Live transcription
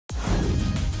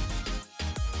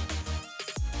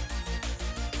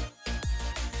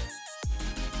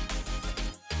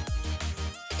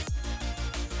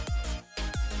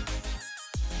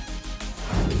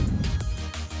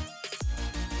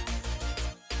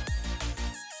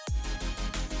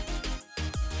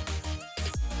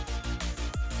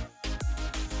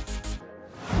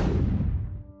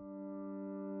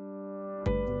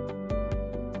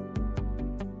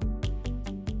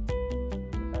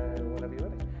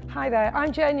Hi there,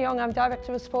 I'm Jane Young, I'm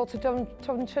Director of Sports at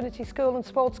Durham Trinity School and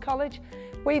Sports College.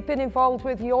 We've been involved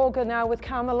with yoga now with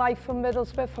Karma Life from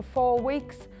Middlesbrough for 4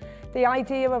 weeks. The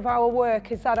idea of our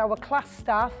work is that our class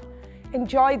staff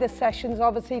enjoy the sessions,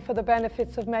 obviously for the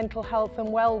benefits of mental health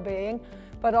and well-being,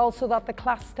 but also that the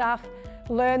class staff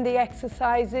learn the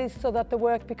exercises so that the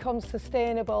work becomes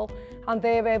sustainable and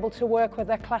they're able to work with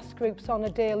their class groups on a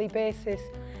daily basis.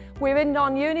 We're in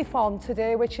non-uniform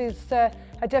today, which is a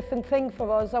different thing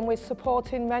for us, and we're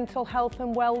supporting Mental Health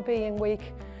and Wellbeing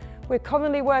Week. We're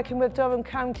currently working with Durham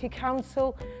County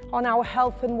Council on our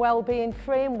health and wellbeing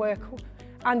framework,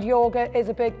 and yoga is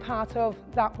a big part of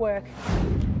that work.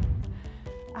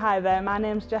 Hi there, my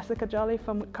name's Jessica Jolly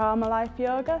from Karma Life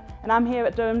Yoga, and I'm here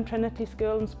at Durham Trinity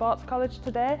School and Sports College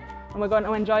today, and we're going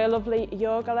to enjoy a lovely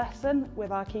yoga lesson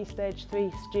with our Key Stage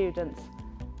 3 students.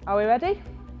 Are we ready?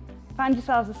 Find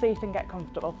yourselves a seat and get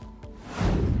comfortable.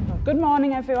 Well, good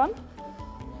morning everyone.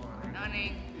 Good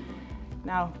morning.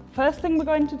 Now, first thing we're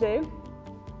going to do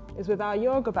is with our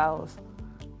yoga bells.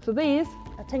 So these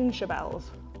are tingsha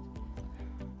bells.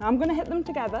 Now I'm going to hit them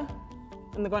together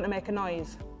and they're going to make a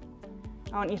noise.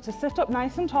 I want you to sit up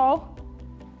nice and tall.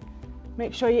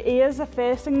 Make sure your ears are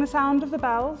facing the sound of the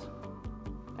bells,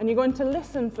 and you're going to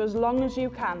listen for as long as you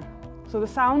can. So the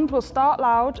sound will start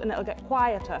loud and it'll get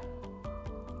quieter.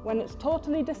 When it's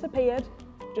totally disappeared,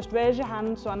 just raise your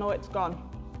hand so I know it's gone.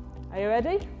 Are you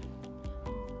ready?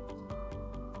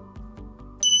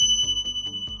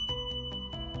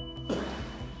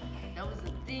 That was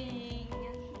a ding.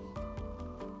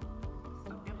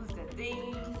 It was a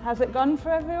ding. Has it gone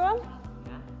for everyone?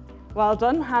 Yeah. Well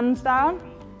done, hands down.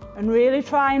 And really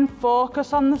try and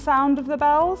focus on the sound of the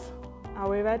bells. Are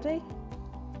we ready?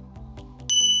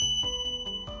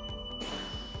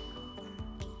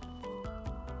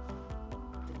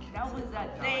 That was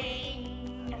a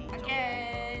ding.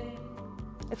 Again.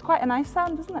 It's quite a nice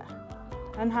sound, isn't it?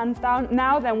 And hands down.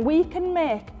 Now then, we can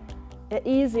make it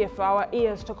easier for our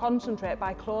ears to concentrate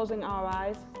by closing our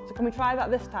eyes. So can we try that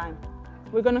this time?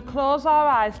 We're going to close our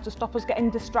eyes to stop us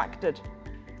getting distracted.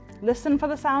 Listen for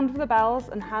the sound of the bells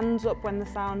and hands up when the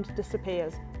sound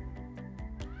disappears.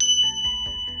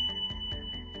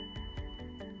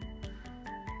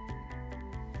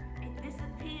 It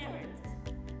disappeared.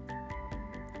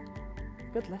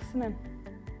 Good listening.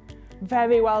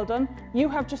 Very well done. You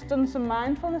have just done some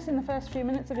mindfulness in the first few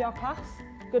minutes of your class.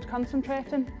 Good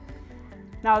concentrating.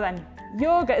 Now then,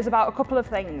 yoga is about a couple of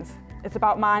things. It's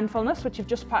about mindfulness, which you've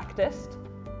just practiced.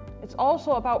 It's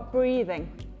also about breathing.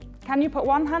 Can you put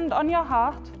one hand on your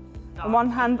heart and one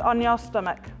hand on your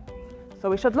stomach? So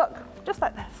we should look just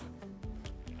like this.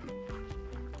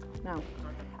 Now,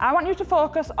 I want you to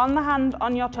focus on the hand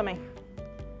on your tummy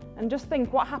and just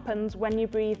think what happens when you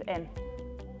breathe in.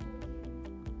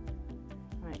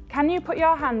 Right. Can you put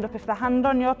your hand up if the hand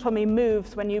on your tummy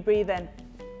moves when you breathe in?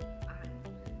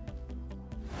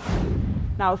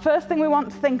 Now, the first thing we want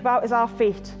to think about is our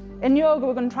feet. In yoga,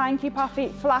 we're going to try and keep our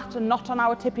feet flat and not on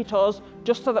our tippy toes,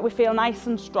 just so that we feel nice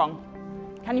and strong.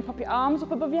 Can you pop your arms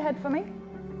up above your head for me?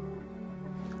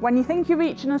 When you think you're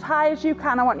reaching as high as you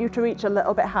can, I want you to reach a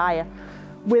little bit higher,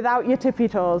 without your tippy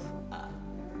toes.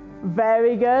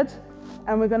 Very good.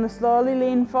 And we're going to slowly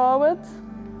lean forward.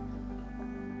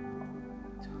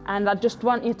 And I just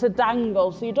want you to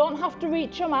dangle, so you don't have to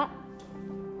reach your mat.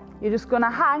 You're just going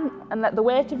to hang and let the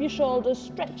weight of your shoulders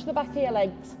stretch the back of your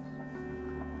legs.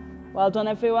 Well done,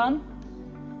 everyone.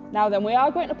 Now then, we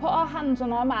are going to put our hands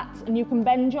on our mats, and you can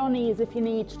bend your knees if you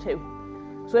need to.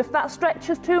 So if that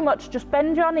stretches too much, just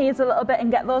bend your knees a little bit and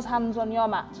get those hands on your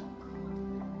mat.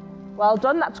 Well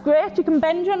done, that's great. You can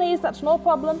bend your knees, that's no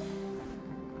problem.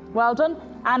 Well done.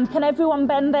 And can everyone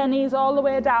bend their knees all the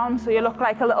way down so you look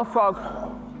like a little frog?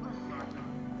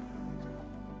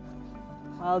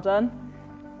 Well done.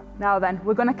 Now then,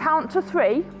 we're going to count to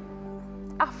 3.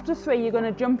 After 3, you're going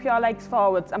to jump your legs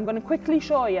forwards. I'm going to quickly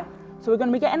show you. So we're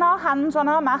going to be getting our hands on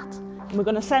our mat and we're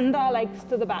going to send our legs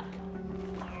to the back.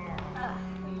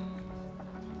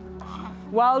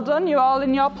 Well done, you're all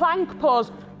in your plank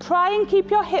pose. Try and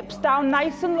keep your hips down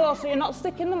nice and low so you're not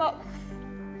sticking them up.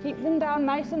 Keep them down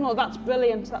nice and low. That's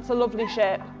brilliant. That's a lovely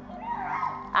shape.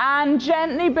 And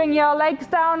gently bring your legs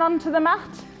down onto the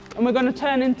mat and we're going to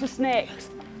turn into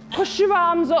snakes. Push your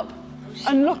arms up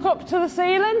and look up to the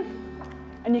ceiling.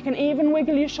 And you can even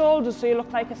wiggle your shoulders so you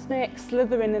look like a snake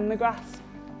slithering in the grass.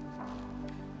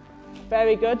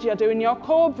 Very good, you're doing your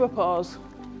cobra pose.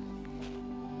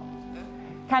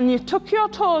 Can you tuck your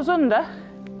toes under?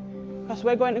 Because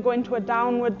we're going to go into a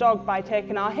downward dog by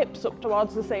taking our hips up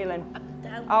towards the ceiling.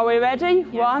 Are we ready?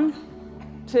 Yes. 1,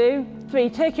 2, 3.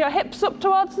 Take your hips up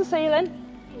towards the ceiling.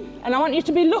 And I want you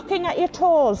to be looking at your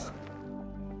toes.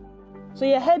 So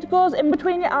your head goes in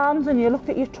between your arms and you look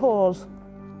at your toes.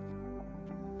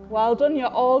 Well done, you're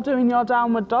all doing your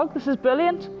downward dog. This is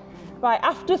brilliant. Right,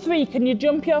 after 3, can you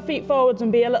jump your feet forwards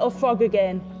and be a little frog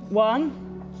again? 1,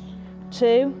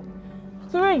 2,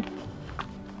 3.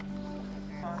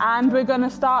 And we're going to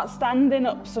start standing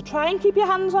up. So try and keep your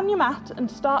hands on your mat and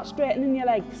start straightening your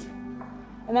legs.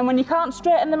 And then when you can't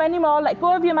straighten them anymore, let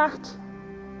go of your mat.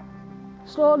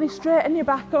 Slowly straighten your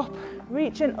back up,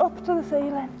 reaching up to the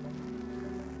ceiling.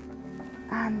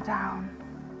 And down.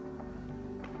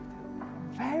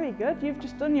 Very good, you've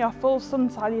just done your full sun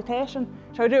salutation.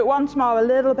 Shall we do it once more, a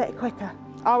little bit quicker?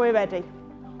 Are we ready?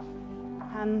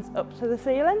 Hands up to the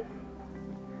ceiling.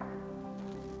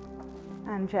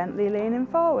 And gently leaning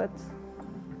forwards.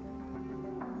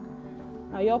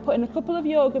 Now you're putting a couple of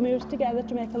yoga moves together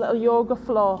to make a little yoga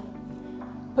floor.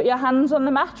 Put your hands on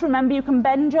the mat. Remember, you can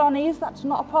bend your knees, that's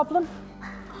not a problem.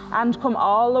 And come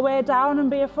all the way down and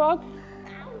be a frog.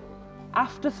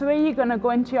 After 3, you're going to go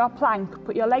into your plank.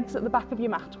 Put your legs at the back of your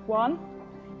mat. 1,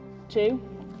 2,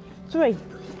 3.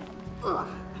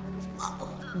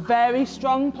 Very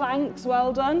strong planks,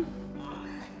 well done.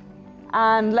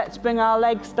 And let's bring our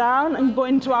legs down and go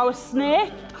into our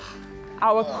snake,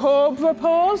 our cobra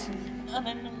pose.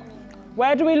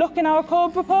 Where do we look in our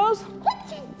cobra pose?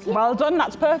 Well done,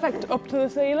 that's perfect. Up to the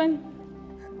ceiling.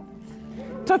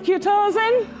 Tuck your toes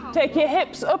in, take your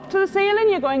hips up to the ceiling.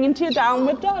 You're going into your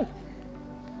downward dog.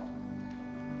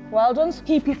 Well done, so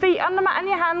keep your feet on the mat and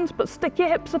your hands, but stick your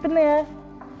hips up in the air.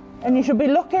 And you should be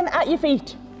looking at your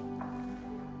feet.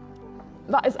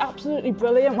 That is absolutely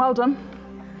brilliant, well done.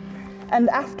 And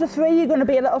after 3, you're going to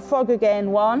be a little frog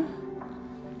again.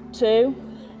 1, 2,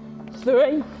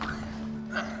 3.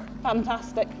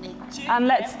 Fantastic. And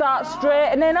let's start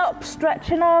straightening up,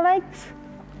 stretching our legs.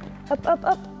 Up, up,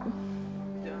 up.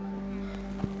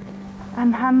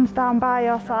 And hands down by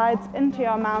your sides into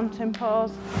your mountain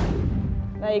pose.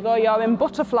 There you go, you're in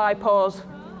butterfly pose.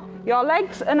 Your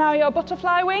legs are now your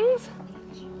butterfly wings.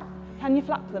 Can you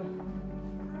flap them?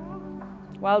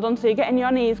 Well done, so you're getting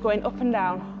your knees going up and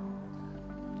down.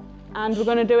 And we're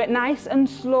going to do it nice and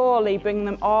slowly. Bring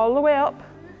them all the way up.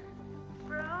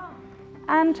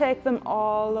 And take them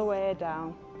all the way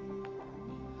down.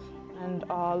 And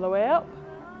all the way up.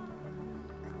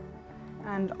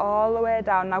 And all the way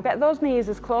down. Now get those knees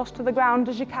as close to the ground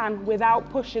as you can without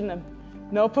pushing them.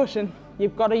 No pushing.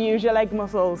 You've got to use your leg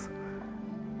muscles.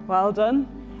 Well done.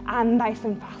 And nice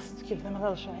and fast. Give them a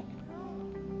little shake.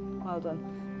 Well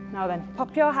done. Now then,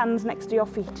 pop your hands next to your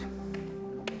feet.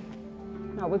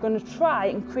 Now we're going to try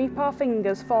and creep our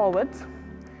fingers forwards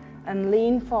and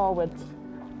lean forwards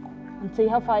and see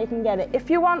how far you can get it. If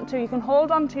you want to, you can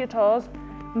hold on to your toes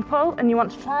and pull, and you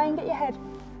want to try and get your head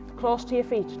close to your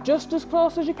feet, just as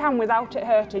close as you can without it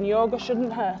hurting. Yoga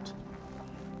shouldn't hurt.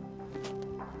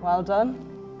 Well done.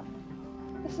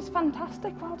 This is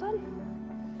fantastic, well done.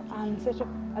 And sit up,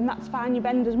 and that's fine, you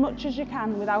bend as much as you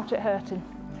can without it hurting.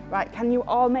 Right, can you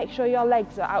all make sure your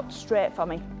legs are out straight for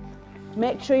me?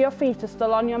 Make sure your feet are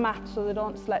still on your mat so they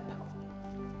don't slip.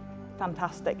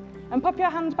 Fantastic. And pop your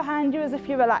hands behind you as if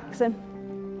you're relaxing.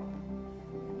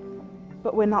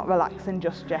 But we're not relaxing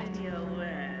just yet.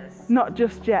 Not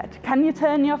just yet. Can you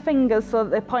turn your fingers so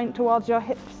that they point towards your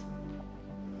hips?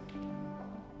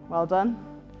 Well done.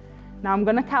 Now I'm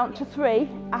going to count to 3.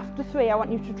 After 3, I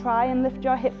want you to try and lift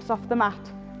your hips off the mat.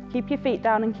 Keep your feet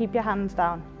down and keep your hands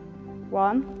down.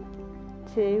 1,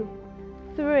 2,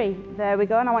 3. There we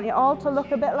go. And I want you all to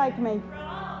look a bit like me.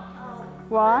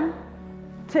 1,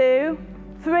 2,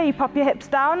 3. Pop your hips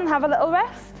down and have a little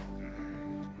rest.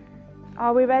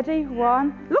 Are we ready?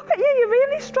 1. Look at you, you're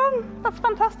really strong. That's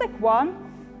fantastic. 1,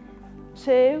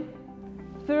 2,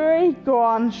 3. Go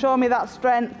on, show me that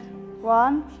strength.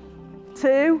 1,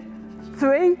 2,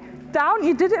 3. Down.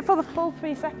 You did it for the full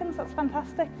 3 seconds. That's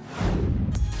fantastic.